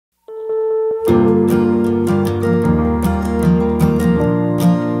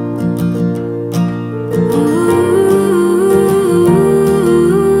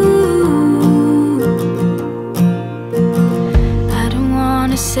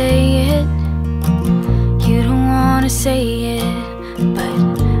say it, you don't wanna say it, but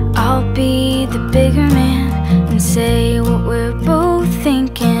I'll be the bigger man and say what we're both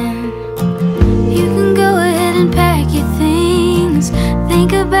thinking. You can go ahead and pack your things,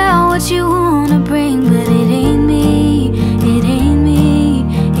 think about what you wanna bring, but it ain't me, it ain't me,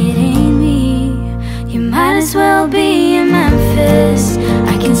 it ain't me. You might as well be in Memphis,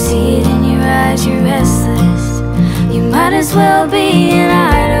 I can see it in your eyes, you're restless. You might as well be in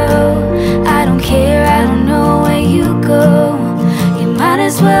Idaho, I don't care, I don't know where you go. You might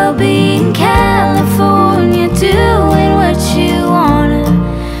as well be in California, doing what you wanna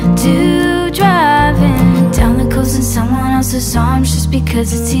do, driving down the coast in someone else's arms. Just because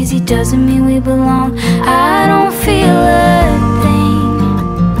it's easy doesn't mean we belong. I don't feel a thing,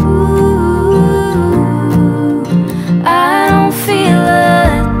 ooh, I don't feel a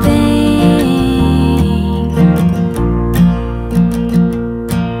thing.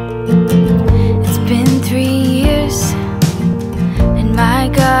 It's been 3 years, and my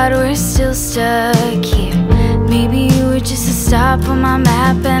God, we're still stuck here. Maybe you were just a stop on my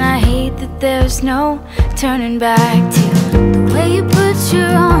map, and I hate that there's no turning back to the way you put